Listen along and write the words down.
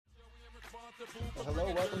Hello,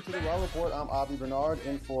 welcome to the Raw Report. I'm Avi Bernard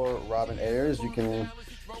in for Robin Ayers. You can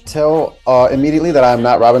tell immediately that I'm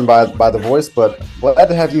not Robin by the voice, but glad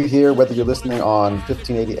to have you here, whether you're listening on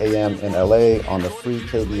 1580 AM in LA on the free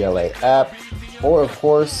KBLA app, or of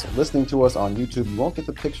course, listening to us on YouTube. You won't get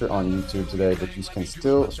the picture on YouTube today, but you can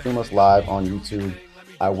still stream us live on YouTube.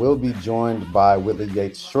 I will be joined by Whitley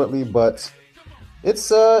Yates shortly, but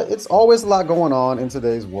it's always a lot going on in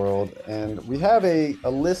today's world, and we have a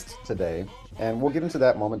list today, and we'll get into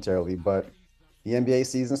that momentarily. But the NBA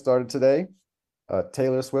season started today.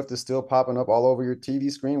 Taylor Swift is still popping up all over your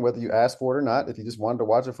TV screen, whether you ask for it or not. If you just wanted to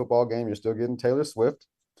watch a football game, you're still getting Taylor Swift.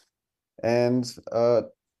 And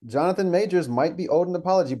Jonathan Majors might be owed an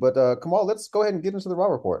apology, but come on, let's go ahead and get into the Raw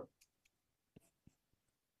Report.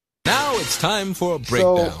 Now it's time for a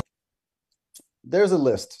breakdown. So there's a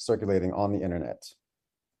list circulating on the internet.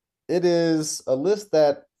 It is a list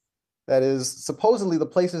that is supposedly the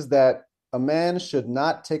places that a man should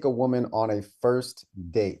not take a woman on a first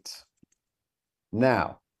date.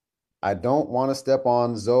 Now, I don't want to step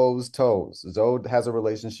on Zoe's toes. Zoe has a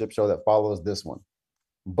relationship show that follows this one.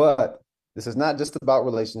 But this is not just about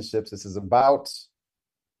relationships. This is about,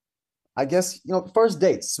 I guess, first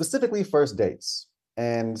dates, specifically first dates.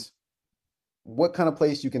 And what kind of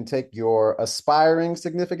place you can take your aspiring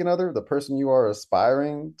significant other, the person you are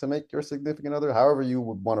aspiring to make your significant other, however you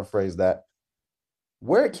would want to phrase that.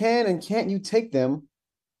 Where can and can't you take them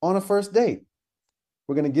on a first date?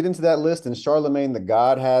 We're going to get into that list, and Charlemagne the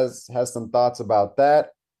God has some thoughts about that.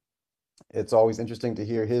 It's always interesting to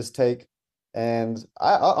hear his take, and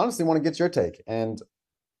I honestly want to get your take. And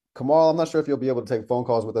Kamal, I'm not sure if you'll be able to take phone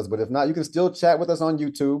calls with us, but if not, you can still chat with us on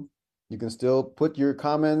YouTube. You can still put your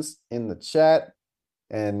comments in the chat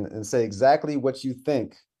and say exactly what you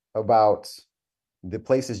think about the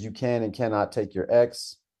places you can and cannot take your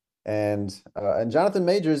ex. And Jonathan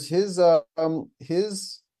Majors, his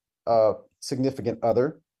significant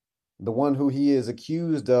other, the one who he is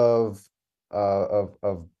accused of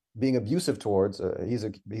being abusive towards,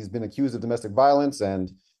 he's been accused of domestic violence,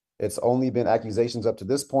 and it's only been accusations up to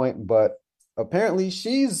this point, but apparently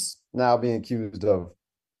she's now being accused of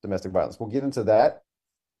domestic violence. We'll get into that,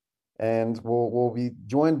 and we'll be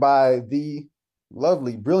joined by the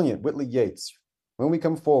lovely, brilliant Whitley Yates when we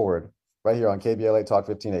come forward right here on KBLA Talk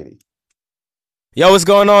 1580. Yo, what's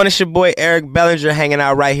going on? It's your boy Eric Bellinger hanging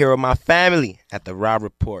out right here with my family at the Raw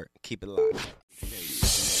Report. Keep it locked.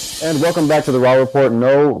 And welcome back to the Raw Report.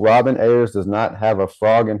 No, Robin Ayers does not have a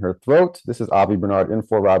frog in her throat. This is Avi Bernard in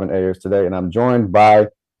for Robin Ayers today, and I'm joined by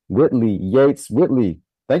Whitley Yates. Whitley,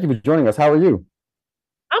 thank you for joining us. How are you?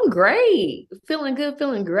 I'm great. Feeling good,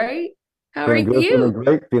 feeling great. How are Feeling good, you? feeling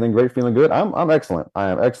great, feeling great, feeling good. I'm excellent. I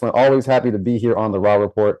am excellent. Always happy to be here on the Raw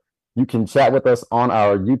Report. You can chat with us on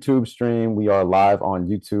our YouTube stream. We are live on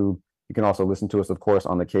YouTube. You can also listen to us, of course,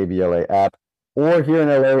 on the KBLA app or here in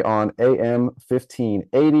LA on AM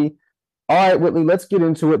 1580. All right, Whitley, let's get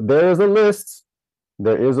into it. There's a list.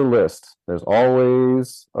 There is a list. There's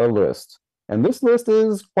always a list. And this list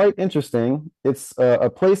is quite interesting. It's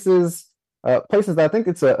places that I think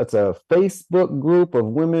it's a Facebook group of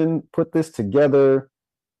women put this together,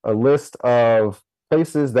 a list of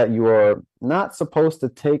places that you are not supposed to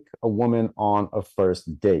take a woman on a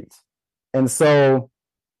first date. And so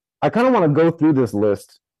I kind of want to go through this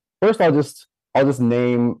list. First, I'll just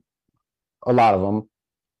name a lot of them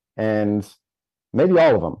and maybe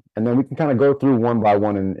all of them. And then we can kind of go through one by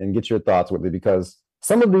one and get your thoughts with it, because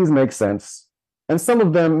some of these make sense and some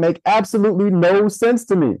of them make absolutely no sense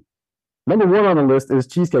to me. Number one on the list is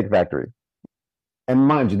Cheesecake Factory. And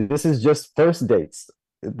mind you, this is just first dates.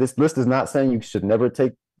 This list is not saying you should never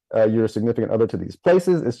take your significant other to these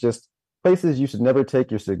places. It's just places you should never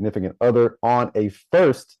take your significant other on a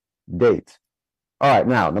first date. All right,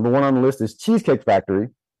 now, number one on the list is Cheesecake Factory.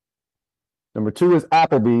 Number two is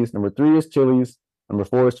Applebee's. Number three is Chili's. Number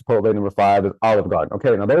four is Chipotle. Number five is Olive Garden.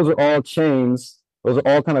 Okay, now those are all chains. Those are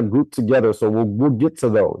all kind of grouped together, so we'll get to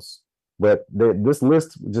those. But this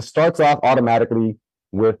list just starts off automatically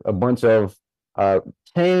with a bunch of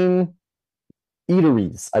chain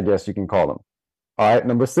eateries, I guess you can call them. All right,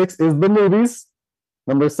 number six is the movies.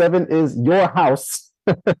 Number seven is your house.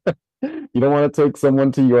 You don't want to take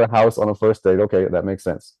someone to your house on a first date. Okay, that makes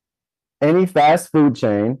sense. Any fast food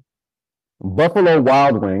chain, Buffalo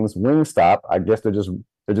Wild Wings, Wingstop. I guess they're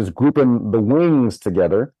just grouping the wings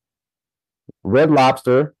together. Red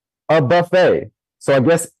Lobster, a buffet. So I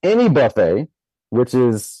guess any buffet, which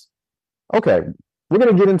is okay. We're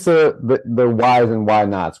gonna get into the whys and why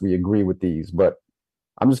nots. We agree with these, but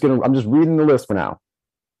I'm just reading the list for now.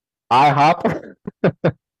 IHOP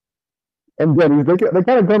and Denny's, they kind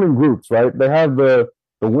of come in groups, right? They have the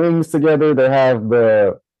the wings together. They have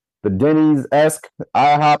the Denny's-esque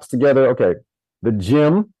IHOPs together. Okay. The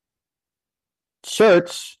gym,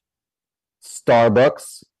 church,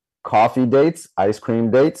 Starbucks, coffee dates, ice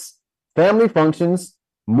cream dates, family functions,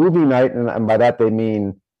 movie night, and by that they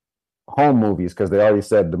mean home movies because they already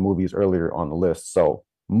said the movies earlier on the list. So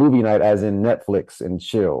movie night as in Netflix and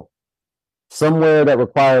chill. Somewhere that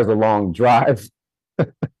requires a long drive.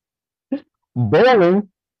 Bowling,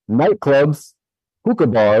 nightclubs, hookah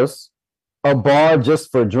bars, a bar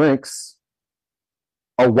just for drinks,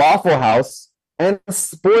 a Waffle House, and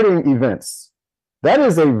sporting events. That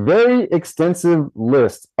is a very extensive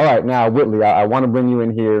list. All right, now Whitley, I want to bring you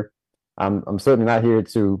in here. I'm certainly not here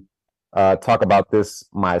to talk about this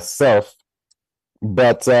myself,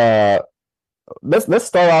 but let's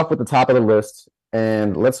start off with the top of the list,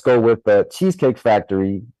 and let's go with the Cheesecake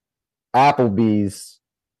Factory, Applebee's.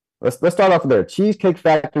 Let's start off there. Cheesecake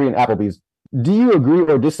Factory and Applebee's. Do you agree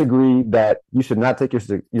or disagree that you should not take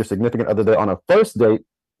your significant other there on a first date?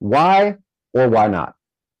 Why or why not?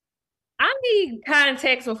 I need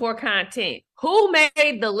context before content. Who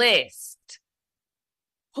made the list?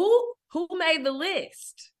 Who made the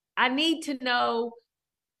list? I need to know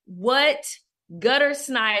what gutter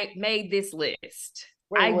snipe made this list.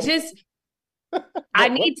 I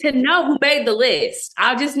need to know who made the list.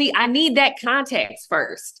 I need that context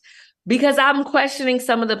first because I'm questioning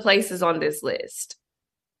some of the places on this list.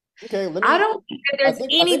 Okay, I don't think that there's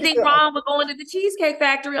anything wrong with going to the Cheesecake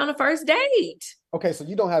Factory on a first date. Okay, so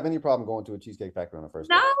you don't have any problem going to a Cheesecake Factory on a first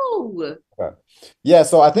date? No. Okay. Yeah,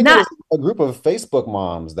 so I think it was a group of Facebook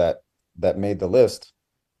moms that made the list.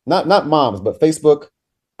 Not moms, but Facebook.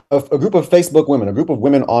 A group of Facebook women, a group of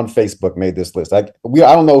women on Facebook made this list. I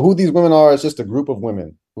don't know who these women are. It's just a group of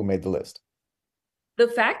women who made the list. The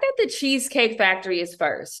fact that the Cheesecake Factory is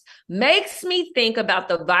first makes me think about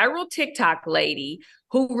the viral TikTok lady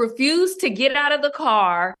who refused to get out of the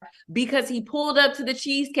car because he pulled up to the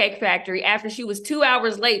Cheesecake Factory after she was 2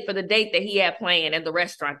 hours late for the date that he had planned and the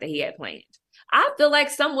restaurant that he had planned. I feel like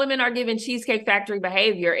some women are given Cheesecake Factory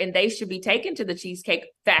behavior and they should be taken to the Cheesecake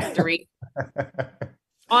Factory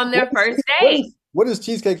on their first date. What is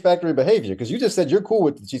Cheesecake Factory behavior? Because you just said you're cool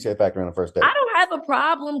with the Cheesecake Factory on a first date. I don't have a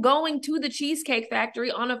problem going to the Cheesecake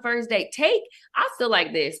Factory on a first date. I feel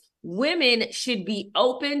like this. Women should be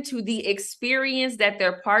open to the experience that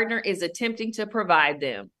their partner is attempting to provide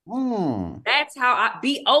them. That's how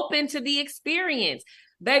be open to the experience.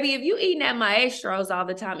 Baby, if you eating at Maestro's all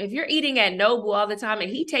the time, if you're eating at Noble all the time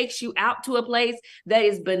and he takes you out to a place that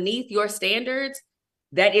is beneath your standards,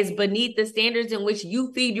 that is beneath the standards in which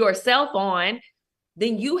you feed yourself on,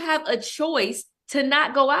 then you have a choice to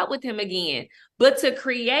not go out with him again. But to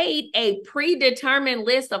create a predetermined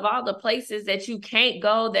list of all the places that you can't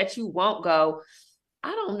go, that you won't go,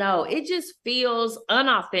 I don't know. It just feels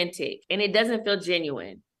unauthentic and it doesn't feel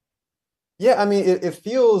genuine. Yeah, I mean, it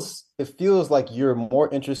feels like you're more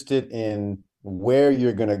interested in where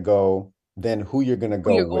you're gonna go than who you're gonna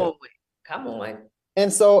go with. Come on.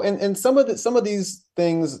 And so, and some of these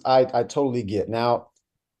things I totally get. Now,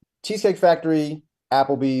 Cheesecake Factory,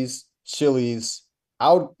 Applebee's, Chili's,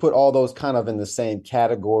 I would put all those kind of in the same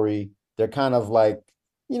category. They're kind of like,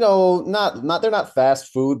 they're not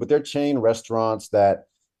fast food, but they're chain restaurants that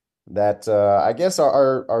I guess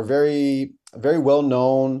are very, very well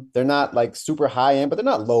known. They're not like super high end, but they're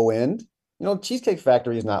not low end. Cheesecake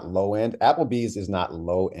Factory is not low end. Applebee's is not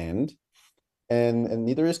low end, and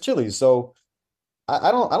neither is Chili's. So I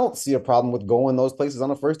don't see a problem with going those places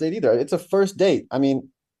on a first date either. It's a first date. I mean,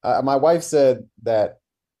 my wife said that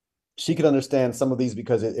she could understand some of these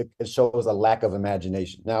because it shows a lack of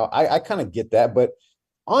imagination. Now, I kind of get that, but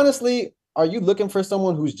honestly, are you looking for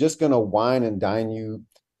someone who's just going to wine and dine you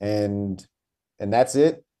and that's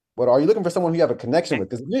it? But are you looking for someone who you have a connection with?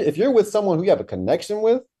 Because if you're with someone who you have a connection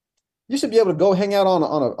with, you should be able to go hang out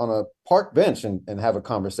on a park bench and have a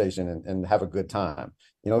conversation and have a good time.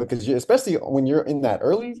 Because especially when you're in that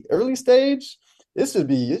early stage, you should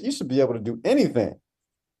be able to do anything.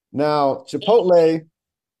 Now, Chipotle,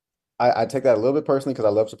 I take that a little bit personally because I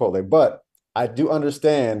love Chipotle, but I do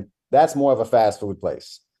understand that's more of a fast food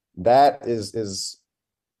place. That is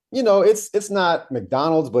it's not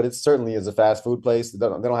McDonald's, but it certainly is a fast food place. They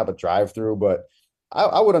don't have a drive-through, but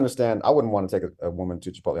I would understand. I wouldn't want to take a woman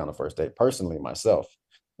to Chipotle on a first date, personally, myself.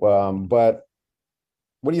 But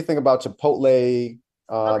what do you think about Chipotle?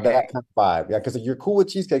 That kind of vibe, yeah. Because you're cool with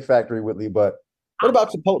Cheesecake Factory, Whitley, but what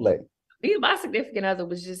about Chipotle? Me and my significant other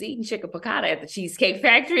was just eating chicken piccata at the Cheesecake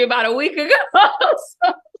Factory about a week ago.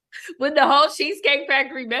 when the whole Cheesecake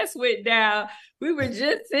Factory mess went down, we were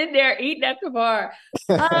just sitting there eating at the bar.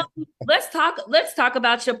 Let's talk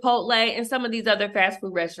about Chipotle and some of these other fast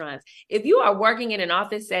food restaurants. If you are working in an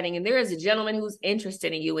office setting and there is a gentleman who's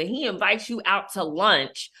interested in you and he invites you out to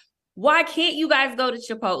lunch, why can't you guys go to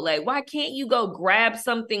Chipotle? Why can't you go grab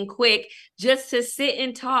something quick just to sit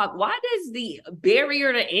and talk? Why does the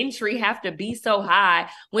barrier to entry have to be so high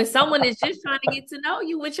when someone is just trying to get to know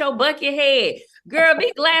you with your bucket head? Girl,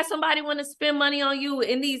 be glad somebody want to spend money on you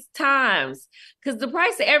in these times because the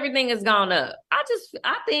price of everything has gone up. I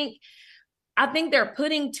think they're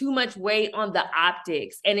putting too much weight on the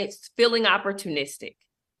optics and it's feeling opportunistic.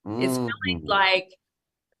 It's feeling like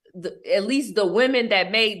at least the women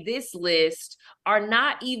that made this list are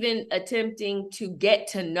not even attempting to get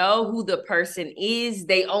to know who the person is.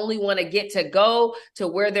 They only want to get to go to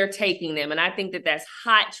where they're taking them. And I think that that's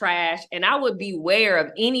hot trash. And I would beware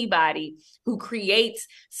of anybody who creates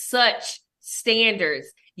such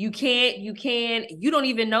standards. You don't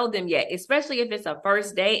even know them yet, especially if it's a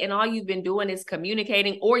first date and all you've been doing is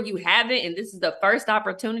communicating, or you haven't, and this is the first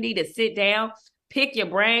opportunity to sit down, pick your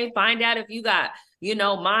brain, find out if you got,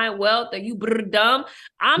 mind, wealth, or you dumb.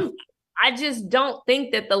 I just don't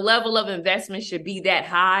think that the level of investment should be that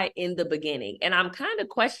high in the beginning. And I'm kind of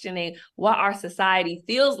questioning why our society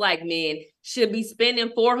feels like men should be spending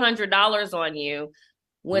 $400 on you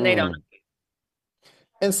when they don't.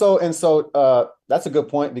 And so that's a good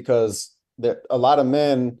point because a lot of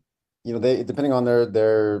men, they depending on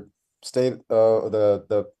their state,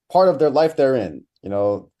 the part of their life they're in,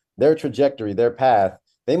 their trajectory, their path,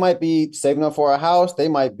 they might be saving up for a house. They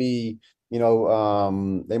might be, they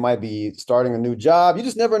might be starting a new job. You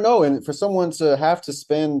just never know. And for someone to have to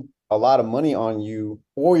spend a lot of money on you,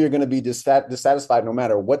 or you're going to be dissatisfied no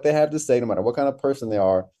matter what they have to say, no matter what kind of person they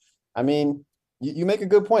are. I mean, you make a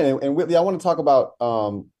good point. And Whitley, I want to talk about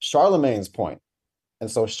Charlemagne's point. And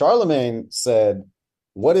so Charlemagne said,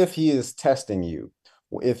 what if he is testing you?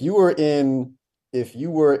 If you were in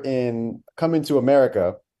Coming to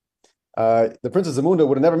America, the Princess Zamunda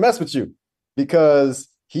would have never messed with you because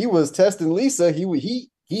he was testing Lisa.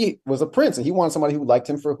 He was a prince and he wanted somebody who liked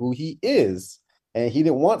him for who he is. And he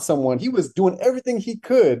didn't want someone, he was doing everything he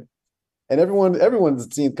could. And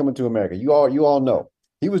everyone's seen Coming to America. You all know.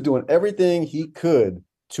 He was doing everything he could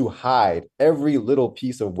to hide every little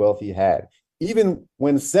piece of wealth he had. Even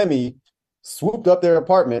when Semi swooped up their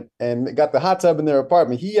apartment and got the hot tub in their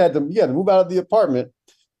apartment, he had to move out of the apartment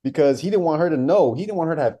because he didn't want her to know. He didn't want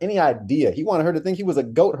her to have any idea. He wanted her to think he was a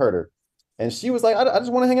goat herder. And she was like, I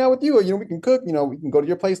just want to hang out with you. We can cook, we can go to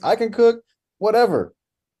your place. I can cook, whatever.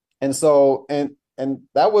 And so, and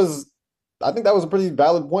that was, I think that was a pretty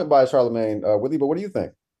valid point by Charlemagne, Whitley, but what do you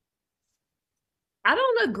think? I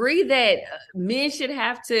don't agree that men should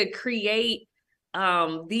have to create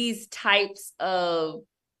these types of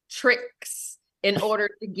tricks in order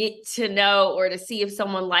to get to know or to see if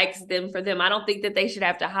someone likes them for them. I don't think that they should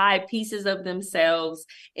have to hide pieces of themselves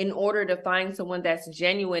in order to find someone that's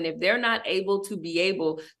genuine. If they're not able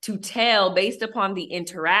to tell based upon the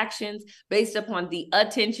interactions, based upon the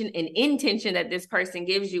attention and intention that this person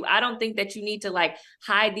gives you, I don't think that you need to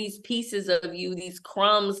hide these pieces of you, these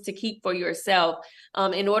crumbs to keep for yourself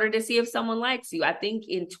in order to see if someone likes you. I think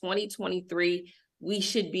in 2023, we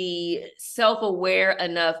should be self-aware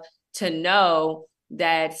enough to know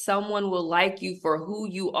that someone will like you for who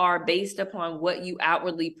you are based upon what you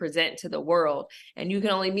outwardly present to the world. And you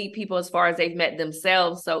can only meet people as far as they've met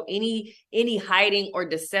themselves. So any hiding or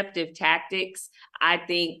deceptive tactics, I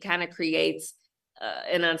think, kind of creates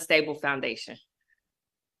an unstable foundation.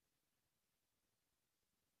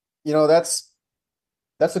 That's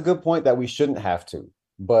a good point that we shouldn't have to,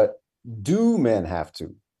 but do men have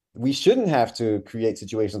to? We shouldn't have to create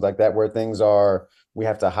situations like that where we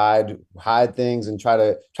have to hide things and try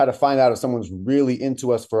to find out if someone's really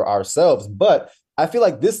into us for ourselves. But I feel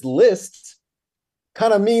like this list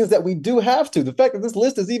kind of means that we do have to. The fact that this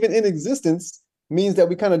list is even in existence means that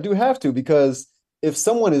we kind of do have to, because if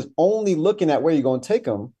someone is only looking at where you're going to take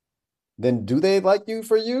them, then do they like you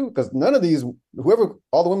for you? Because none of these,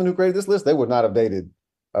 all the women who created this list, they would not have dated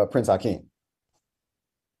Prince Hakeem.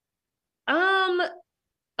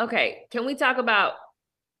 Okay, can we talk about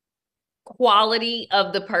quality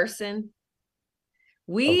of the person?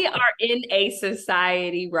 We are in a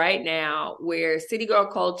society right now where city girl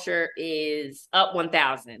culture is up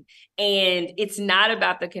 1,000, and it's not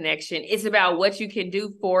about the connection. It's about what you can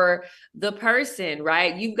do for the person,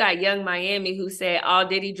 right? You've got Young Miami who said, "Oh,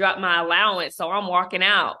 did he drop my allowance? So I'm walking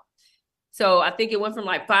out." So I think it went from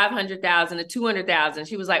 500,000 to 200,000.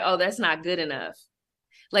 She was like, "Oh, that's not good enough."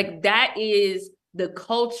 That is the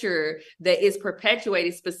culture that is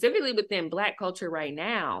perpetuated specifically within Black culture right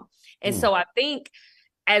now. And so I think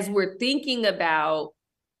as we're thinking about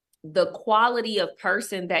the quality of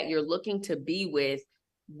person that you're looking to be with,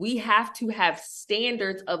 we have to have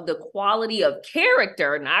standards of the quality of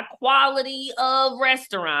character, not quality of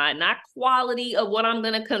restaurant, not quality of what I'm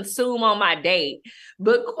going to consume on my date,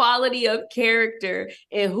 but quality of character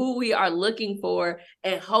and who we are looking for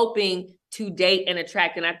and hoping to date and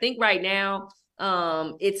attract. And I think right now,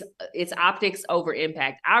 it's optics over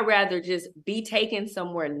impact. I'd rather just be taken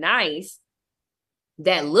somewhere nice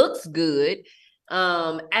that looks good,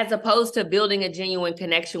 as opposed to building a genuine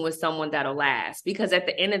connection with someone that'll last. Because at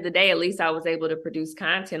the end of the day, at least I was able to produce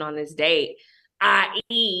content on this date,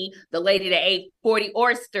 i.e. the lady that ate 40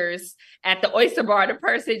 oysters at the oyster bar, the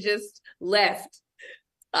person just left.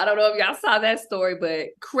 I don't know if y'all saw that story, but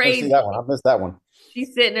crazy. I see that one. I missed that one.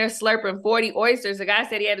 She's sitting there slurping 40 oysters. The guy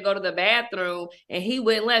said he had to go to the bathroom and he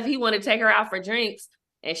went and left. He wanted to take her out for drinks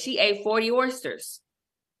and she ate 40 oysters.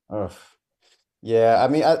 Ugh. Yeah, I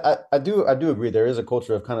mean, I do agree. There is a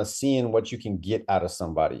culture of kind of seeing what you can get out of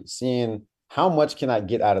somebody, seeing how much can I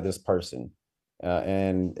get out of this person,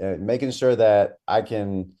 and making sure that I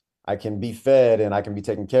can be fed and I can be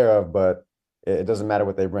taken care of, but it doesn't matter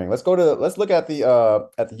what they bring. Let's look at the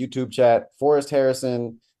YouTube chat. Forrest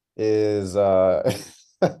Harrison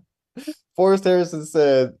Forrest Harrison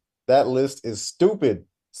said that list is stupid.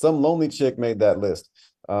 Some lonely chick made that list.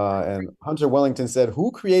 And Hunter Wellington said, who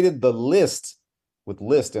created the list? With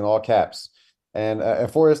list in all caps. And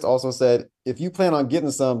Forrest also said, if you plan on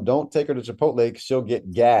getting some, don't take her to Chipotle. She'll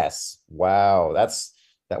get gas. Wow.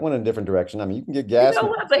 That went in a different direction. I mean, you can get gas. You know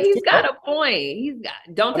what? But he's got a point.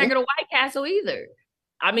 Don't take her to White Castle either.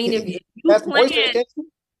 I mean, if you plan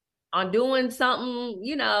on doing something,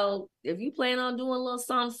 if you plan on doing a little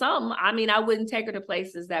something, I mean, I wouldn't take her to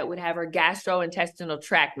places that would have her gastrointestinal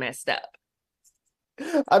tract messed up.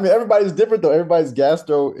 I mean, everybody's different, though. Everybody's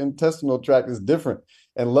gastrointestinal tract is different.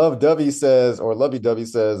 And Lovey Dovey says,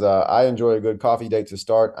 I enjoy a good coffee date to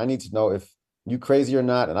start. I need to know if you crazy or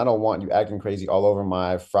not, and I don't want you acting crazy all over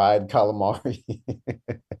my fried calamari.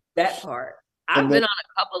 That part. I've been on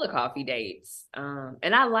a couple of coffee dates,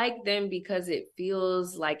 and I like them because it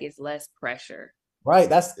feels like it's less pressure. Right.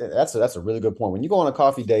 That's a really good point. When you go on a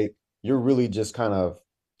coffee date, you're really just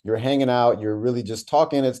you're hanging out. You're really just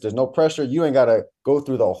talking. There's no pressure. You ain't got to go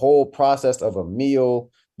through the whole process of a meal.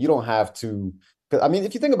 You don't have to. I mean,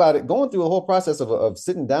 if you think about it, going through a whole process of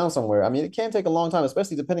sitting down somewhere, I mean, it can take a long time,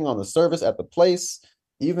 especially depending on the service at the place.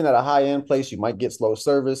 Even at a high-end place, you might get slow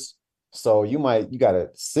service. So you got to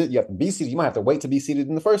sit, you have to be seated. You might have to wait to be seated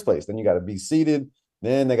in the first place. Then you got to be seated.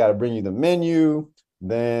 Then they got to bring you the menu.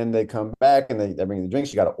 Then they come back and they bring you the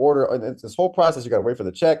drinks. You got to order. And it's this whole process. You got to wait for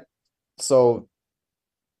the check. So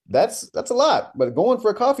that's a lot. But going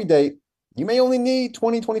for a coffee date, you may only need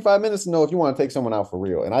 20, 25 minutes to know if you want to take someone out for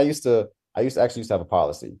real. And I used to have a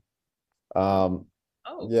policy.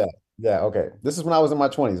 Yeah. Okay. This is when I was in my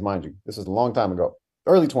 20s, mind you. This is a long time ago,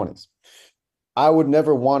 early 20s. I would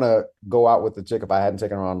never want to go out with the chick if I hadn't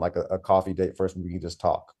taken her on like a coffee date first and we could just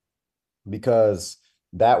talk, because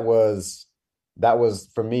that was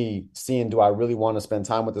for me seeing, do I really want to spend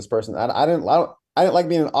time with this person? I didn't like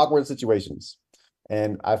being in awkward situations.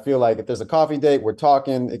 And I feel like if there's a coffee date, we're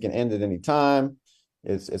talking, it can end at any time.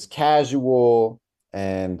 It's casual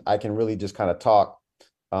and I can really just kind of talk,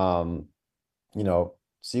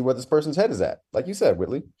 see where this person's head is at. Like you said,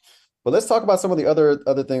 Whitley. But let's talk about some of the other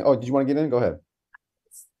things. Oh, did you want to get in? Go ahead.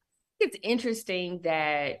 It's interesting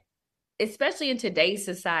that, especially in today's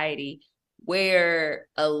society, where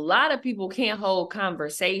a lot of people can't hold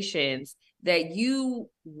conversations, that you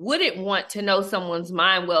wouldn't want to know someone's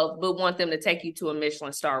mind well, but want them to take you to a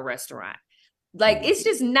Michelin star restaurant. Like, it's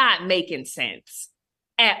just not making sense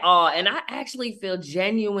at all. And I actually feel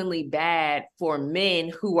genuinely bad for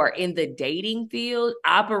men who are in the dating field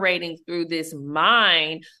operating through this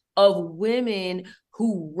mind of women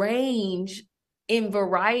who range in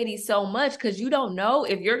variety so much, because you don't know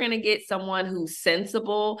if you're going to get someone who's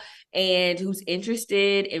sensible and who's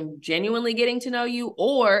interested in genuinely getting to know you,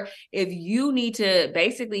 or if you need to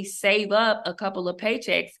basically save up a couple of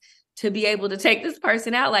paychecks to be able to take this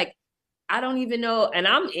person out. Like, I don't even know. And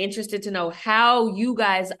I'm interested to know how you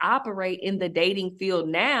guys operate in the dating field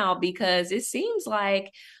now, because it seems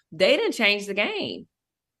like they didn't change the game.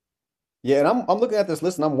 Yeah, and I'm looking at this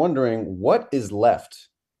list and I'm wondering what is left.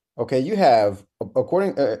 Okay, you have,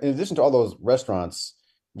 in addition to all those restaurants,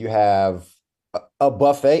 you have a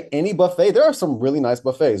buffet, any buffet. There are some really nice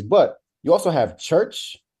buffets, but you also have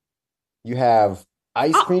church. You have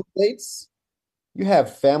ice cream dates. You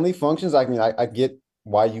have family functions. I get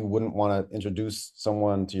why you wouldn't want to introduce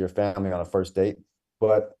someone to your family on a first date.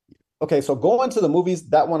 But okay, so going to the movies,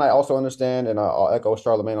 that one I also understand, and I'll echo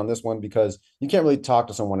Charlemagne on this one because you can't really talk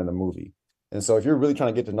to someone in the movie. And so if you're really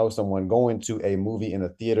trying to get to know someone, going to a movie in a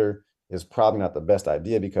theater is probably not the best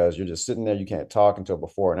idea because you're just sitting there, you can't talk until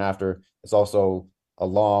before and after. It's also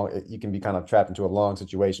you can be kind of trapped into a long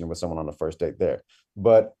situation with someone on the first date there.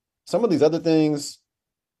 But some of these other things,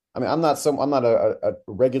 I mean, I'm not a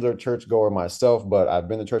regular church goer myself, but I've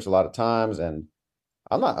been to church a lot of times, and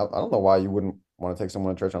I don't know why you wouldn't want to take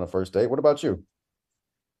someone to church on a first date. What about you?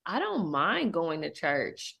 I don't mind going to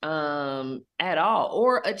church at all,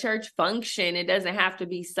 or a church function. It doesn't have to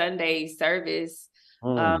be Sunday service.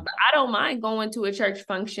 Hmm. But I don't mind going to a church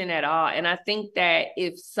function at all. And I think that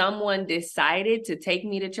if someone decided to take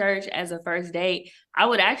me to church as a first date, I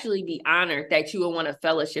would actually be honored that you would want to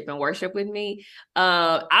fellowship and worship with me.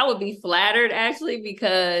 I would be flattered actually,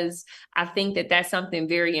 because I think that that's something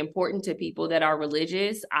very important to people that are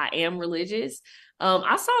religious. I am religious.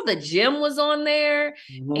 I saw the gym was on there,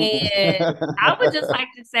 and I would just like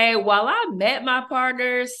to say, while I met my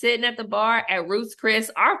partner sitting at the bar at Ruth's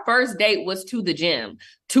Chris, our first date was to the gym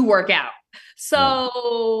to work out. Yeah.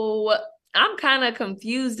 So I'm kind of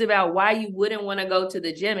confused about why you wouldn't want to go to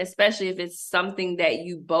the gym, especially if it's something that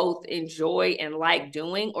you both enjoy and like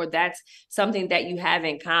doing, or that's something that you have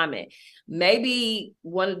in common. Maybe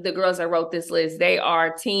one of the girls that wrote this list, they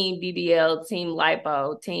are team BBL, team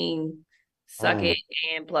lipo, team suck Mm. it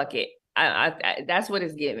and pluck it. That's what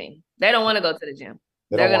it's giving. They don't want to go to the gym.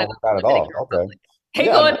 They They're don't gonna want to go work to out the at all. Dominican Okay. Republic. They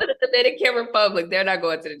Yeah. going to the Dominican Republic. They're not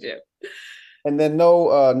going to the gym. And then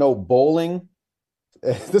no bowling.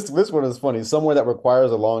 This one is funny. Somewhere that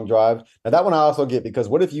requires a long drive. Now that one I also get because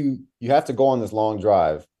what if you have to go on this long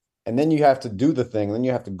drive and then you have to do the thing, and then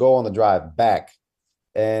you have to go on the drive back.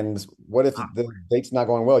 And what if the date's not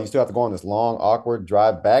going well? You still have to go on this long, awkward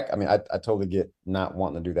drive back. I mean, I totally get not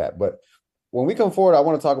wanting to do that. But when we come forward, I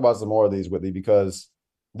want to talk about some more of these, Whitley, because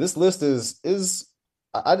this list is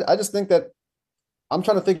I just think that I'm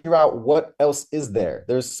trying to figure out what else is there.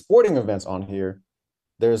 There's sporting events on here.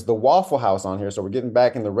 There's the Waffle House on here. So we're getting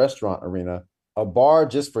back in the restaurant arena, a bar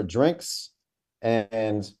just for drinks.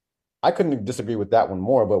 And I couldn't disagree with that one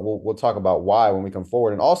more, but we'll talk about why when we come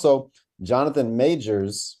forward. And also, Jonathan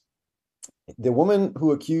Majors, the woman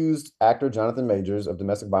who accused actor Jonathan Majors of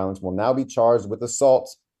domestic violence, will now be charged with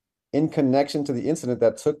assault in connection to the incident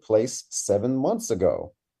that took place 7 months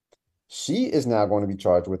ago. She is now going to be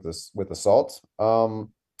charged with assault.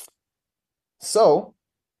 So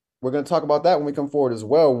we're going to talk about that when we come forward as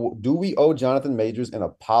well. Do we owe Jonathan Majors an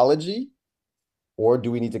apology, or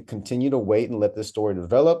do we need to continue to wait and let this story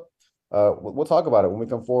develop? We'll talk about it when we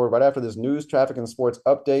come forward right after this news, traffic, and sports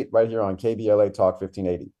update right here on KBLA Talk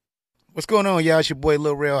 1580. What's going on, y'all? It's your boy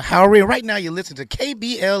Lil Real Howery. Right now, you're listening to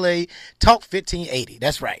KBLA Talk 1580.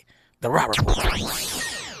 That's right, the Raw Report.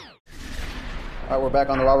 All right, we're back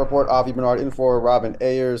on the Raw Report. Avi Bernard in for Robin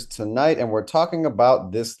Ayers tonight, and we're talking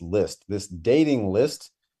about this list, this dating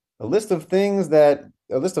list, a list of places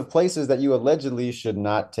that you allegedly should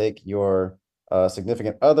not take your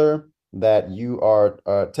significant other that you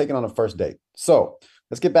are taking on a first date. So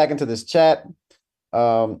let's get back into this chat.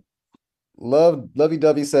 Lovey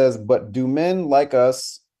Dovey says, but do men like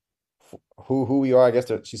us who we are? I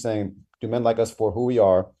guess she's saying, do men like us for who we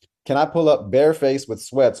are? Can I pull up barefaced with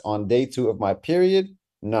sweats on day 2 of my period?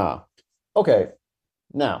 Nah. Okay.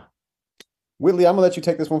 Now, Whitley, I'm gonna let you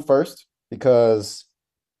take this one first because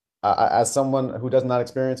as someone who does not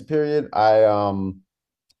experience a period, I'll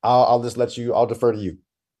just I'll defer to you.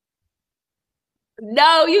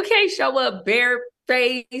 No, you can't show up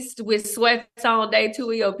barefaced with sweats on day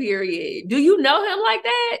 2 of your period. Do you know him like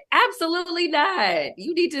that? Absolutely not.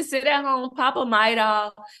 You need to sit at home, pop a mite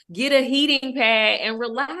off, get a heating pad, and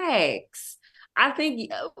relax. I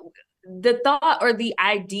think the thought or the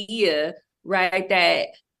idea, right, that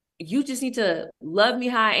you just need to love me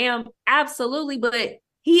how I am, absolutely, but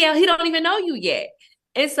he don't even know you yet.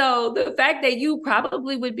 And so the fact that you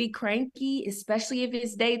probably would be cranky, especially if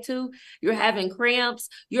it's day 2, you're having cramps,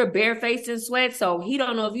 you're barefaced in sweat, so he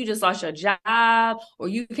don't know if you just lost your job or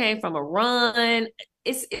you came from a run.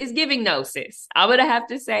 It's giving no, sis. I would have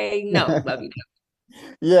to say no, love you.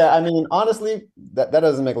 Yeah, I mean, honestly, that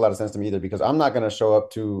doesn't make a lot of sense to me either because I'm not going to show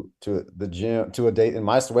up to the gym to a date in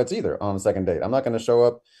my sweats either on the second date. I'm not going to show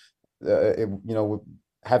up,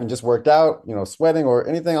 having just worked out, sweating or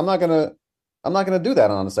anything. I'm not gonna do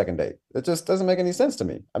that on the second date. It just doesn't make any sense to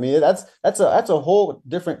me. I mean, that's a whole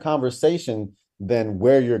different conversation than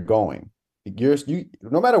where you're going.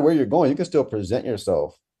 No matter where you're going, you can still present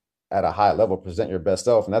yourself at a high level, present your best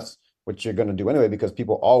self, and that's what you're going to do anyway. Because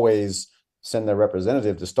people always send their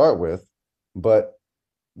representative to start with. But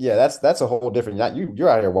yeah, that's a whole different. You're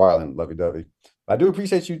out here wilding, lovey dovey. I do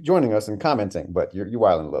appreciate you joining us and commenting, but you're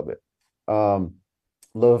wilding a little bit.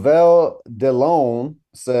 Lavelle Delone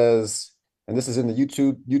says, and this is in the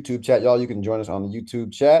YouTube chat, y'all. You can join us on the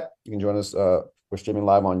YouTube chat. You can join us. We're streaming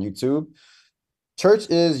live on YouTube. Church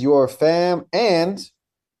is your fam, and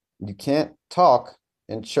you can't talk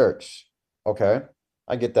in church. Okay,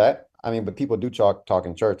 I get that. I mean, but people do talk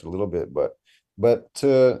in church a little bit, but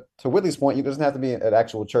to Whitley's point, it doesn't have to be an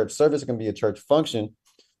actual church service. It can be a church function.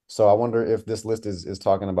 So I wonder if this list is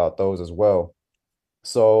talking about those as well.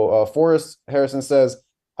 So Forrest Harrison says,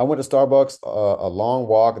 I went to Starbucks, a long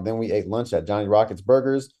walk, and then we ate lunch at Johnny Rockets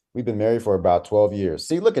Burgers. We've been married for about 12 years.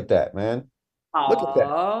 See, look at that, man. Look at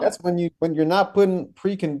that. That's when you're not putting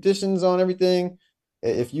preconditions on everything.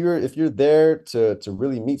 If you're there to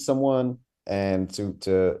really meet someone and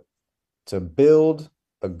to build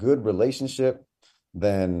a good relationship,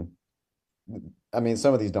 then I mean,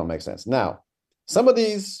 some of these don't make sense. Now, some of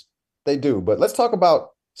these they do, but let's talk about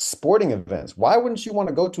sporting events. Why wouldn't you want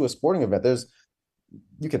to go to a sporting event?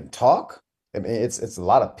 You can talk. I mean, it's a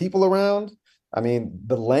lot of people around. I mean,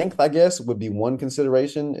 the length, I guess, would be one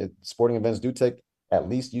consideration. Sporting events do take at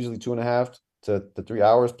least usually 2.5 to 3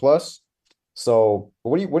 hours plus. So,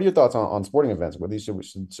 what are your thoughts on sporting events?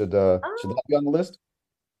 Should that be on the list?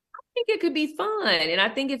 I think it could be fun, and I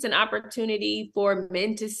think it's an opportunity for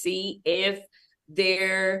men to see if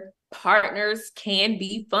their partners can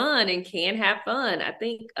be fun and can have fun. I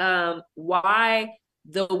think why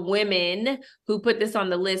the women who put this on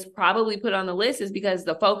the list probably put on the list is because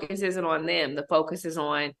the focus isn't on them. The focus is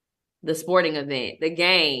on the sporting event, the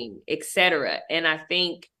game, etc. And I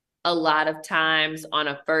think a lot of times on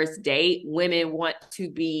a first date, women want to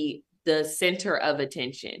be the center of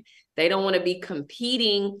attention. They don't want to be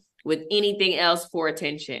competing with anything else for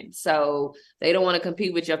attention. So they don't want to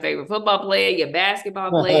compete with your favorite football player, your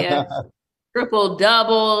basketball player, triple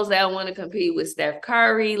doubles. They don't want to compete with Steph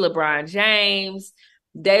Curry, LeBron James.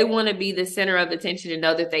 They want to be the center of attention and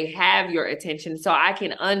know that they have your attention. So I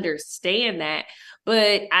can understand that.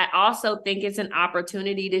 But I also think it's an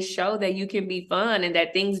opportunity to show that you can be fun and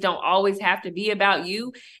that things don't always have to be about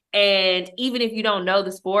you. And even if you don't know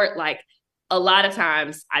the sport, like a lot of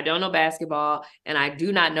times I don't know basketball and I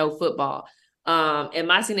do not know football. And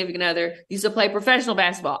my significant other used to play professional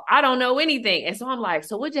basketball. I don't know anything. And so I'm like,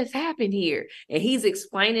 so what just happened here? And he's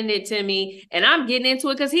explaining it to me and I'm getting into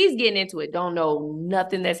it because he's getting into it. Don't know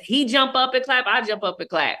nothing. He jump up and clap. I jump up and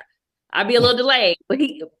clap. I'd be a little delayed, but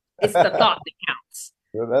it's the thought that counts.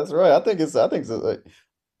 Yeah, that's right. I think it's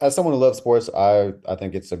as someone who loves sports, I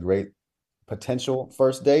think it's a great potential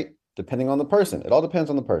first date, depending on the person. It all depends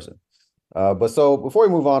on the person. But so before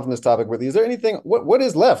we move on from this topic, Whitley, is there anything, what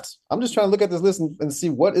is left? I'm just trying to look at this list and see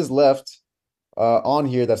what is left on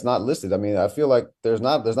here that's not listed. I mean, I feel like there's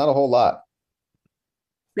not a whole lot.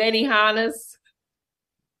 Benihana's.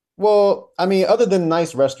 Well, I mean, other than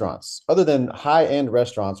nice restaurants, other than high-end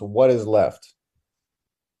restaurants, what is left?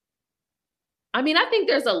 I mean, I think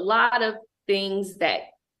there's a lot of things that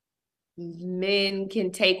men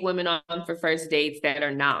can take women on for first dates that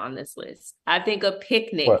are not on this list. I think a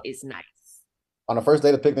picnic is nice. On a first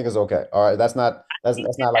date, a picnic is okay. All right, that's not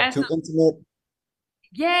like too intimate.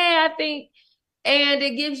 Yeah, I think, and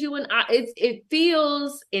it gives you it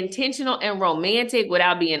feels intentional and romantic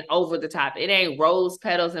without being over the top. It ain't rose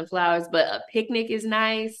petals and flowers, but a picnic is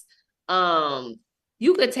nice.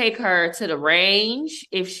 You could take her to the range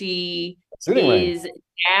if she is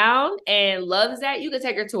down and loves that. You could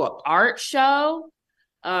take her to an art show.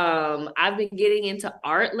 I've been getting into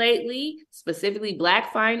art lately, specifically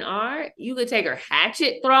Black fine art. You could take her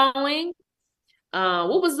hatchet throwing.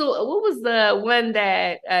 What was the one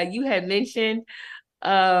that you had mentioned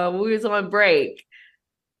when we was on break?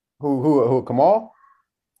 Who Kamal?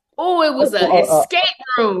 Oh, it was an escape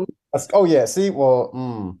room. Oh yeah, see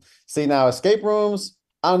now escape rooms,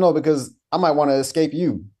 I don't know, because I might want to escape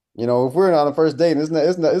you. You know, if we're on the first date and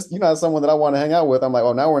you're not someone that I want to hang out with, I'm like,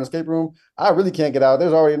 oh, now we're in an escape room. I really can't get out.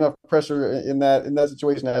 There's already enough pressure in that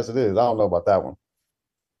situation as it is. I don't know about that one.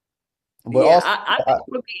 But yeah, I think it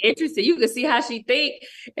would be interesting. You can see how she think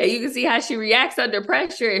and you can see how she reacts under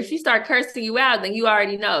pressure. If she start cursing you out, then you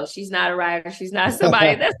already know she's not a writer. She's not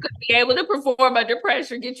somebody that's going to be able to perform under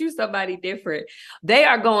pressure. Get you somebody different. They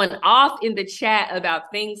are going off in the chat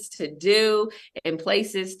about things to do and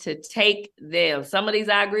places to take them. Some of these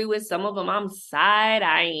I agree with. Some of them I'm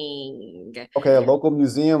side-eyeing. Okay, a local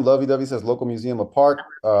museum. Lovey Dovey says local museum, a park.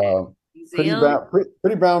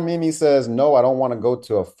 Pretty Brown Mimi says, no, I don't want to go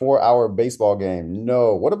to a 4-hour baseball game.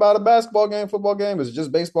 No. What about a basketball game, football game? Is it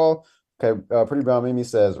just baseball? Okay, Pretty Brown Mimi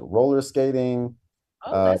says roller skating.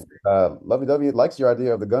 Oh, that's Lovey Dovey likes your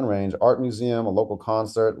idea of the gun range, art museum, a local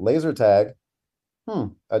concert, laser tag.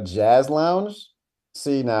 A jazz lounge.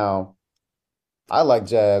 See now, I like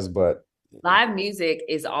jazz, but live music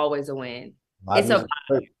is always a win. live It's a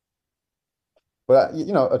music. But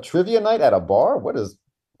a trivia night at a bar. What is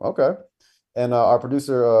okay? And our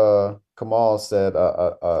producer Kamal said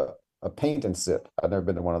a paint and sip. I've never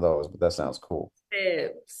been to one of those, but that sounds cool.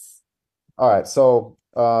 tips. All right, so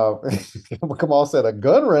Kamal said a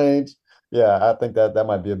gun range. Yeah, I think that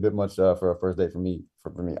might be a bit much for a first date for me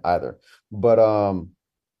either. But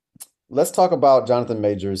let's talk about Jonathan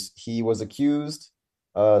Majors. He was accused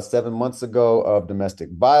 7 months ago of domestic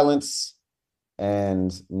violence,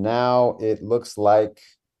 and now it looks like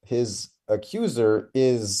his accuser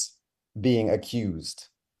is being accused,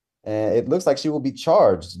 and it looks like she will be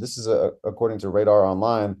charged. This is according to Radar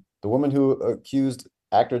Online. The woman who accused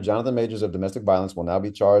actor Jonathan Majors of domestic violence will now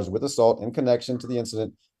be charged with assault in connection to the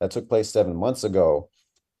incident that took place 7 months ago.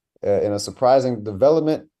 In a surprising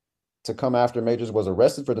development to come after Majors was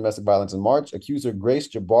arrested for domestic violence in March, accuser Grace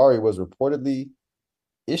Jabari was reportedly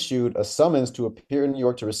issued a summons to appear in New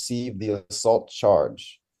York to receive the assault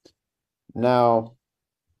charge. Now,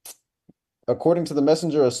 according to the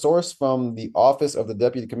messenger, a source from the Office of the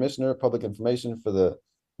Deputy Commissioner of Public Information for the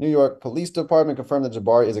New York Police Department confirmed that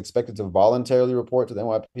Jabari is expected to voluntarily report to the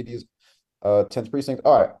NYPD's 10th precinct.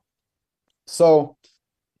 All right. So,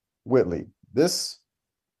 Whitley,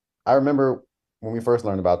 I remember when we first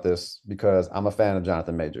learned about this because I'm a fan of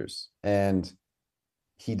Jonathan Majors, and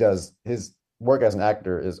his work as an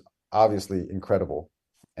actor is obviously incredible.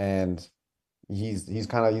 And he's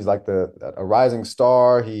like a rising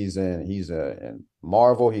star. He's in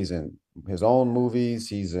Marvel. He's in his own movies.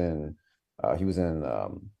 He was in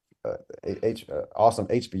awesome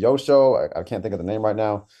HBO show. I can't think of the name right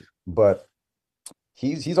now, but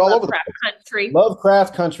he's all over the place. Country.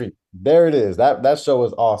 Lovecraft Country. There it is. That show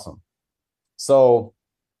is awesome. So,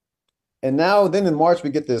 and now then in March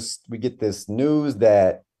we get this news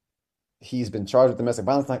that he's been charged with domestic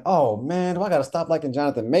violence. Like, oh man, do I gotta stop liking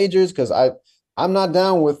Jonathan Majors? Because I'm not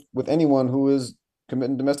down with anyone who is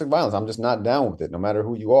committing domestic violence. I'm just not down with it, no matter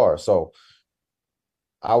who you are. So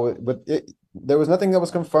there was nothing that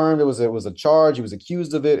was confirmed. It was a charge. He was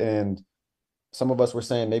accused of it, and some of us were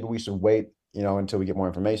saying maybe we should wait, until we get more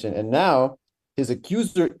information. And now his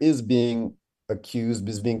accuser is being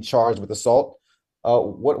charged with assault.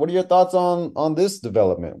 What are your thoughts on this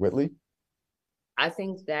development, Whitley? I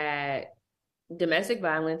think that domestic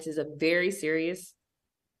violence is a very serious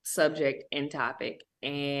subject and topic,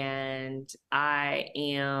 and I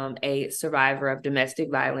am a survivor of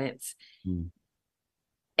domestic violence.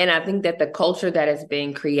 And I think that the culture that has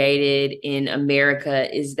been created in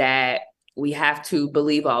America is that we have to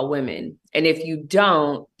believe all women. And if you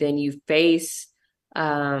don't, then you face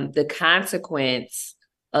the consequence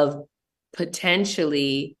of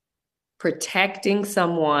potentially protecting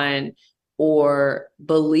someone or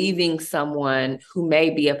believing someone who may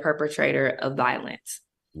be a perpetrator of violence.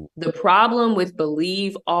 The problem with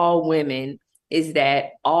believe all women is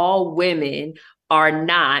that all women are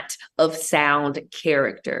not of sound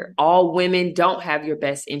character. All women don't have your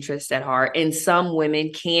best interests at heart, and some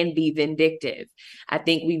women can be vindictive. I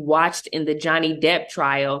think we watched in the Johnny Depp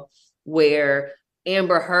trial where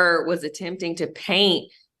Amber Heard was attempting to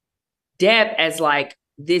paint Depp as like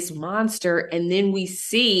this monster, and then we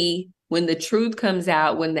see when the truth comes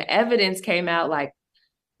out, when the evidence came out, like,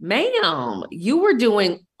 ma'am, you were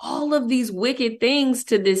doing all of these wicked things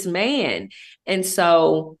to this man. And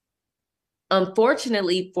so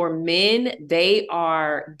unfortunately for men, they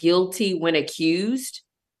are guilty when accused.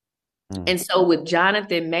 And so with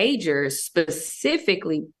Jonathan Majors,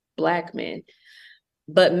 specifically Black men,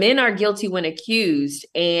 but men are guilty when accused.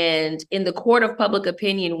 And in the court of public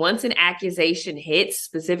opinion, once an accusation hits,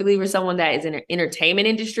 specifically for someone that is in the entertainment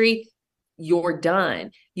industry, you're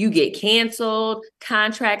done. You get canceled,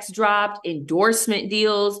 contracts dropped, endorsement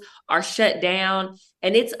deals are shut down.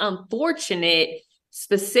 And it's unfortunate,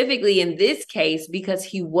 specifically in this case, because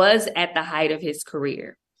he was at the height of his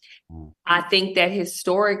career. I think that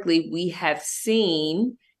historically we have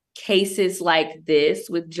seen cases like this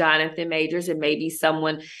with Jonathan Majors, and maybe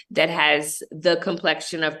someone that has the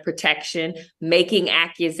complexion of protection making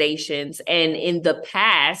accusations. And in the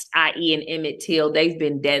past, i.e. in Emmett Till, they've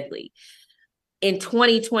been deadly. In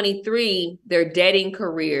 2023, they're deading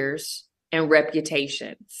careers and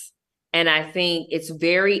reputations. And I think it's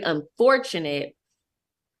very unfortunate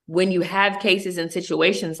when you have cases and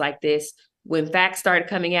situations like this, when facts started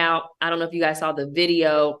coming out. I don't know if you guys saw the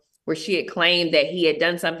video where she had claimed that he had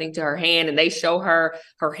done something to her hand, and they show her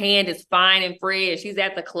hand is fine and free, and she's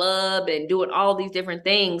at the club and doing all these different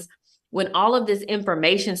things. When all of this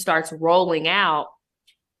information starts rolling out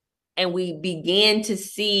and we begin to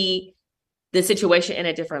see the situation in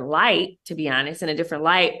a different light, to be honest, in a different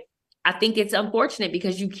light, I think it's unfortunate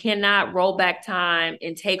because you cannot roll back time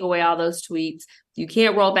and take away all those tweets. You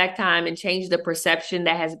can't roll back time and change the perception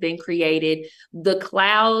that has been created. The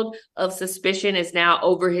cloud of suspicion is now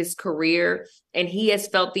over his career, and he has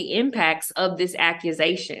felt the impacts of this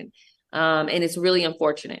accusation. And it's really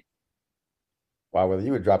unfortunate. Wow, well,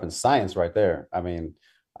 you were dropping science right there. I mean,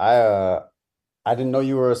 I didn't know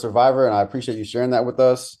you were a survivor, and I appreciate you sharing that with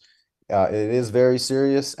us. It is very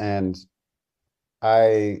serious, and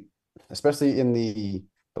especially in the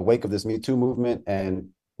wake of this Me Too movement, and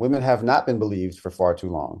women have not been believed for far too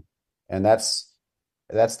long, and that's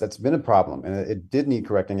been a problem, and it did need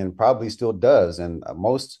correcting, and probably still does. And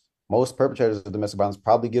most perpetrators of domestic violence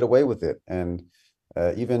probably get away with it, and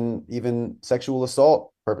even sexual assault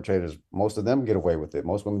perpetrators, most of them get away with it.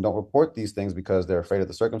 Most women don't report these things because they're afraid of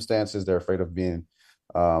the circumstances. They're afraid of being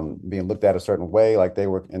looked at a certain way, like they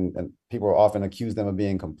were, and people often accuse them of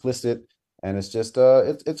being complicit. And it's just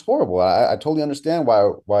it's horrible. I totally understand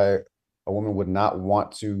why a woman would not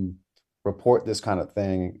want to report this kind of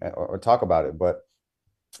thing or talk about it. But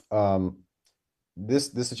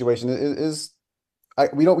this situation is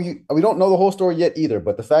we don't know the whole story yet either.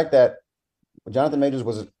 But the fact that Jonathan Majors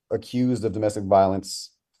was accused of domestic violence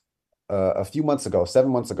a few months ago,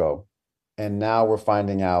 7 months ago, and now we're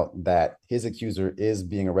finding out that his accuser is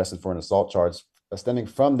being arrested for an assault charge stemming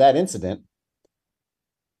from that incident.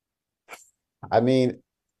 I mean,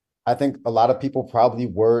 I think a lot of people probably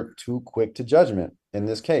were too quick to judgment in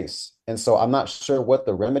this case. And so I'm not sure what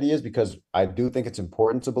the remedy is, because I do think it's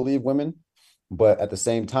important to believe women. But at the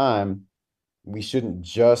same time, we shouldn't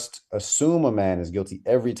just assume a man is guilty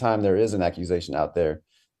every time there is an accusation out there.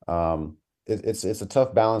 It's a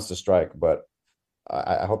tough balance to strike, but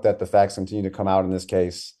I hope that the facts continue to come out in this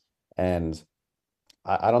case. And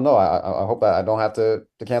I don't know. I hope that I don't have to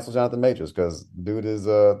cancel Jonathan Majors, because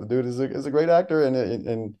the dude is a great actor,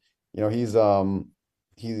 and you know he's a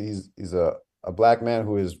black man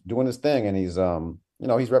who is doing his thing, and he's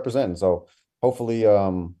representing. So hopefully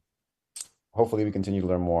we continue to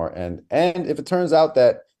learn more. And if it turns out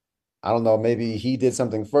that, I don't know, maybe he did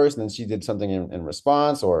something first and then she did something in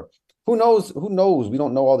response, or who knows? We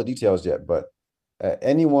don't know all the details yet. But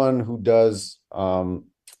anyone who does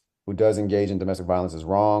engage in domestic violence is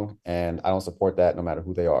wrong, and I don't support that, no matter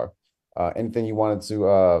who they are. Anything you wanted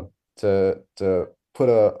to put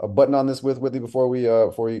a button on this with Whitley before we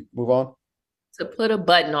move on? To put a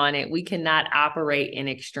button on it, we cannot operate in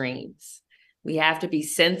extremes. We have to be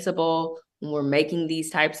sensible when we're making these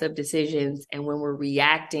types of decisions and when we're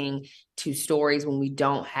reacting to stories when we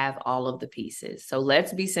don't have all of the pieces. So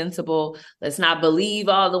let's be sensible. Let's not believe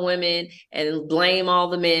all the women and blame all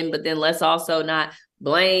the men, but then let's also not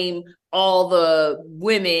blame all the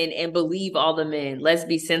women and believe all the men. Let's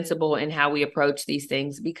be sensible in how we approach these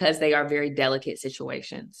things, because they are very delicate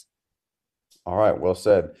situations. All right, well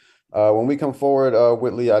said. When we come forward,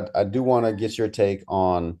 Whitley, I do want to get your take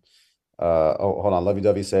on hold on. Lovey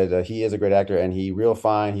Dovey said he is a great actor and he real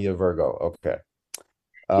fine. He a Virgo. Okay.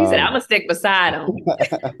 He said, I'm gonna stick beside him.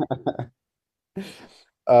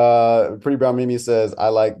 Pretty Brown Mimi says, I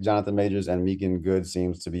like Jonathan Majors and Megan Good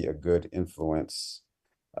seems to be a good influence.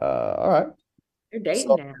 All right. You're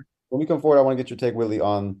dating now. When we come forward, I want to get your take, Whitley,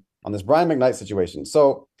 on this Brian McKnight situation.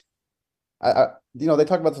 So they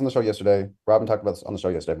talked about this on the show yesterday. Robin talked about this on the show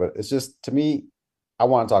yesterday, but it's just, to me, I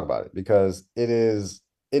want to talk about it because it is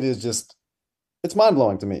just, it's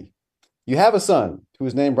mind-blowing to me. You have a son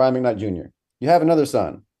who's named Brian McKnight Jr. You have another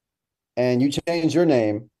son, and you change your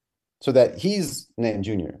name so that he's named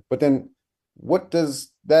Junior. But then what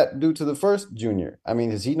does that do to the first Junior? I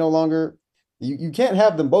mean, is he no longer, you can't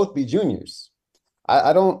have them both be juniors.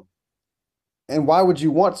 I don't, and why would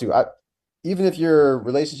you want to? Even if your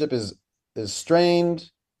relationship is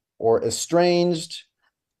strained or estranged,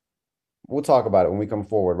 we'll talk about it when we come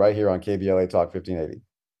forward right here on KBLA Talk 1580.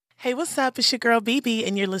 Hey, what's up? It's your girl, BB,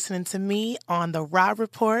 and you're listening to me on The Raw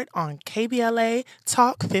Report on KBLA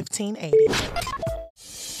Talk 1580.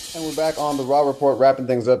 And we're back on The Raw Report, wrapping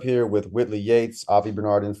things up here with Whitley Yates, Avi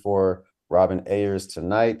Bernard in for Robin Ayers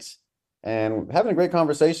tonight, and having a great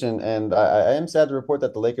conversation. And I am sad to report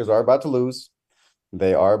that the Lakers are about to lose.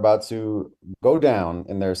 They are about to go down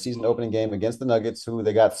in their season opening game against the Nuggets, who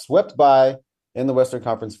they got swept by in the Western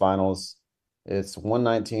Conference Finals. It's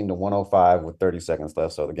 119-105 with 30 seconds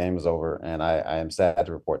left, so the game is over, and I am sad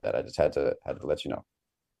to report that. I just had to let you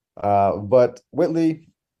know. But Whitley,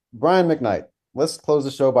 Brian McKnight. Let's close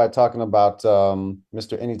the show by talking about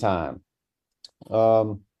Mr. Anytime.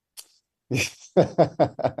 Um,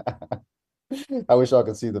 I wish y'all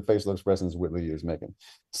could see the facial expressions Whitley is making.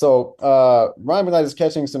 So Brian McKnight is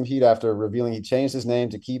catching some heat after revealing he changed his name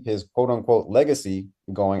to keep his quote unquote legacy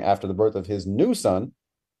going after the birth of his new son.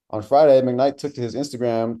 On Friday, McKnight took to his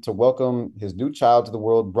Instagram to welcome his new child to the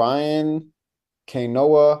world, Brian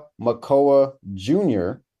Kanoa Makoa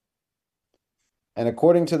Jr. And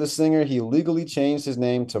according to the singer, he legally changed his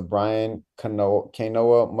name to Brian Kanoa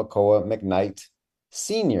Makoa McKnight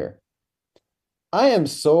Sr. I am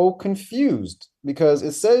so confused because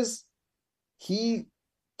it says he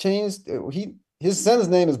changed his son's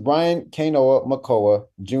name is Brian Kanoa Makoa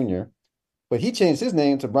Jr., but he changed his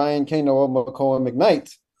name to Brian Kanoa Makoa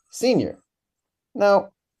McKnight Sr. Now,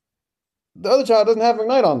 the other child doesn't have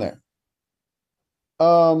McKnight on there.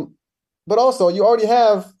 But also you already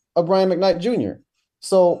have a Brian McKnight Jr.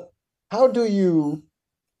 So how do you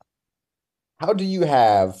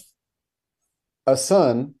have a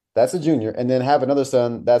son that's a junior and then have another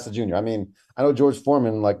son that's a junior? I mean, I know George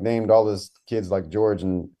Foreman like named all his kids like George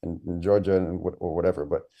and Georgia or whatever,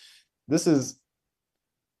 but this is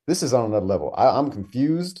on another level. I'm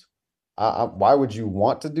confused. Why would you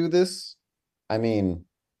want to do this? I mean,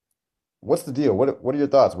 what's the deal? What are your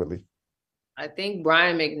thoughts, Whitley? I think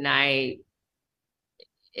Brian McKnight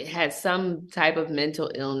has some type of mental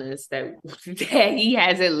illness that he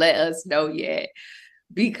hasn't let us know yet,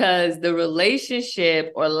 because the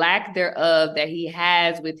relationship or lack thereof that he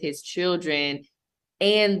has with his children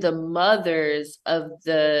and the mothers of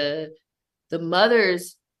the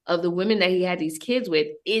women that he had these kids with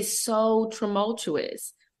is so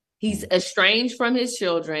tumultuous. He's estranged from his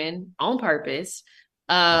children on purpose,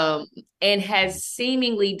 and has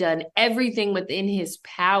seemingly done everything within his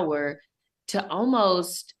power to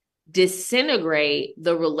almost disintegrate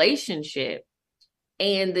the relationship.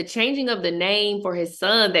 And the changing of the name for his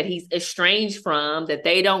son that he's estranged from, that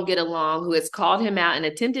they don't get along, who has called him out and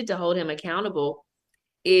attempted to hold him accountable,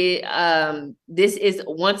 this is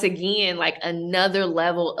once again like another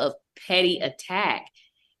level of petty attack.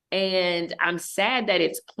 And I'm sad that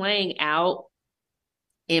it's playing out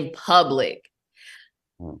in public.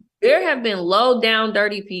 There have been low down,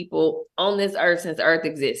 dirty people on this earth since earth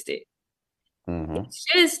existed. It's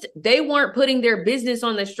just they weren't putting their business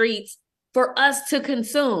on the streets for us to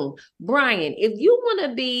consume. Brian, if you want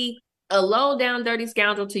to be a low down, dirty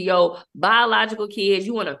scoundrel to your biological kids,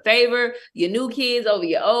 you want to favor your new kids over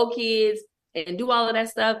your old kids and do all of that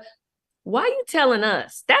stuff, why are you telling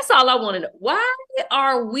us? That's all I want to know. Why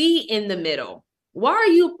are we in the middle? Why are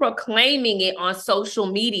you proclaiming it on social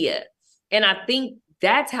media? And I think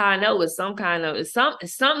that's how I know it's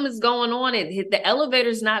something is going on. And the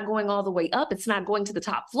elevator's not going all the way up. It's not going to the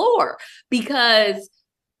top floor, because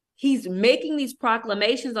he's making these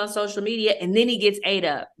proclamations on social media and then he gets ate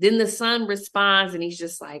up. Then the son responds and he's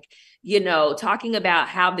just like, talking about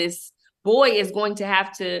how this boy is going to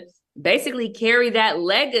have to basically carry that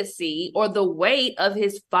legacy or the weight of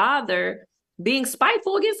his father being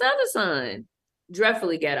spiteful against the other son.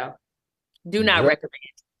 Dreadfully ghetto. Do not recommend.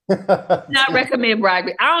 Not recommend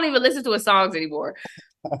Brian. I don't even listen to his songs anymore.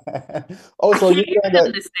 Oh, so you're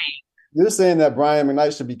saying that Brian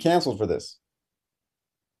McKnight should be canceled for this?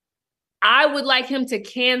 I would like him to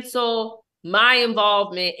cancel my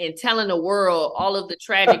involvement in telling the world all of the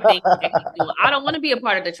tragic things that he's doing. I don't want to be a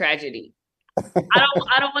part of the tragedy.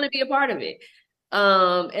 I don't want to be a part of it.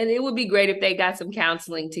 And it would be great if they got some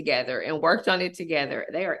counseling together and worked on it together.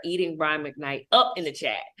 They are eating Brian McKnight up in the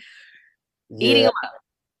chat. Eating him up.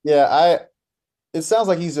 Yeah, it sounds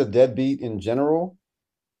like he's a deadbeat in general.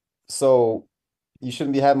 So you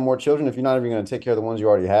shouldn't be having more children if you're not even going to take care of the ones you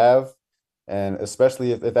already have. And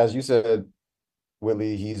especially if, as you said,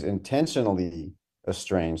 Whitley, he's intentionally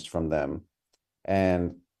estranged from them.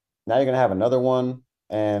 And now you're going to have another one.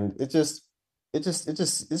 And it just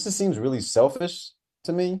seems really selfish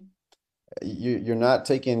to me. You're not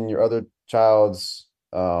taking your other child's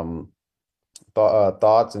thoughts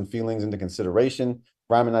and feelings into consideration.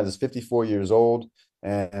 Brian McKnight is 54 years old.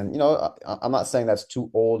 And, I'm not saying that's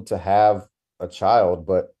too old to have a child,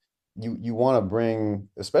 but you want to bring,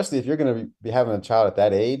 especially if you're going to be having a child at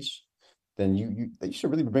that age, then you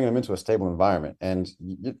should really be bringing them into a stable environment. And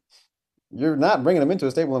you're not bringing them into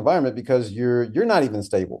a stable environment because you're not even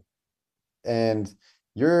stable. And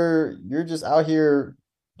you're just out here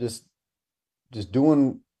just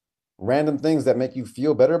doing random things that make you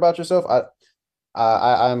feel better about yourself.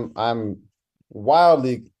 I'm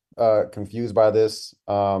wildly confused by this.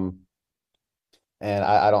 And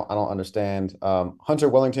I don't understand. Hunter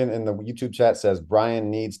Wellington in the YouTube chat says Brian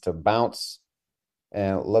needs to bounce.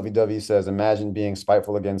 And Lovey Dovey says, imagine being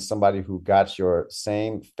spiteful against somebody who got your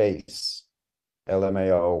same face.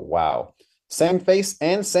 LMAO. Wow. Same face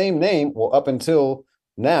and same name. Well, up until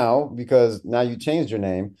now, because now you changed your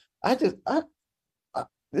name.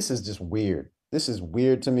 This is just weird. This is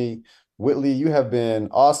weird to me. Whitley, you have been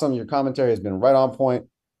awesome. Your commentary has been right on point.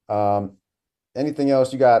 Anything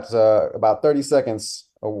else? You got about 30 seconds.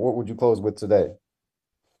 What would you close with today?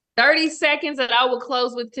 30 seconds that I will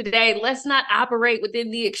close with today. Let's not operate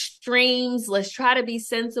within the extremes. Let's try to be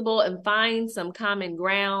sensible and find some common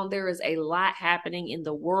ground. There is a lot happening in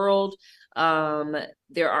the world.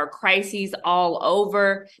 There are crises all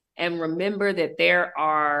over. And remember that there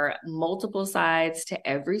are multiple sides to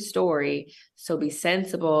every story. So be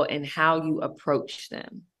sensible in how you approach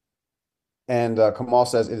them. And Kamal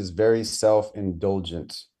says it is very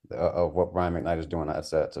self-indulgent of what Brian McKnight is doing.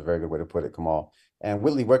 That's a very good way to put it, Kamal. And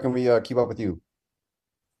Whitley, where can we keep up with you?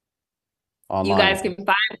 Online. You guys can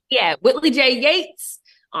find me at Whitley J. Yates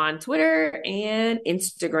on Twitter and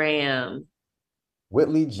Instagram.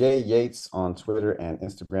 Whitley J. Yates on Twitter and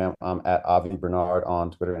Instagram. I'm at Avi Bernard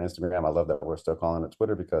on Twitter and Instagram. I love that we're still calling it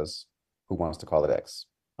Twitter because who wants to call it X?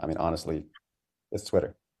 I mean, honestly, it's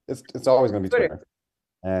Twitter. It's always going to be Twitter.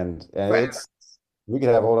 And right. We could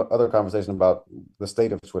have a whole other conversation about the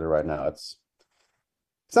state of Twitter right now. It's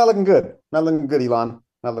not looking good. Not looking good, Elon.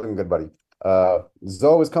 Not looking good, buddy.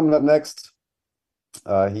 Zoe is coming up next.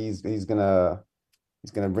 He's gonna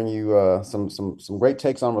bring you some great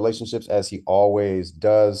takes on relationships as he always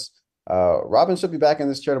does. Robin should be back in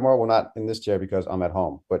this chair tomorrow. Well, not in this chair because I'm at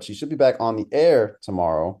home, but she should be back on the air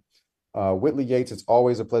tomorrow. Whitley Yates, it's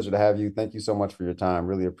always a pleasure to have you. Thank you so much for your time.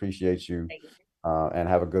 Really appreciate you. And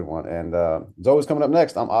have a good one. And Zoe is coming up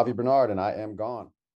next. I'm Avi Bernard, and I am gone.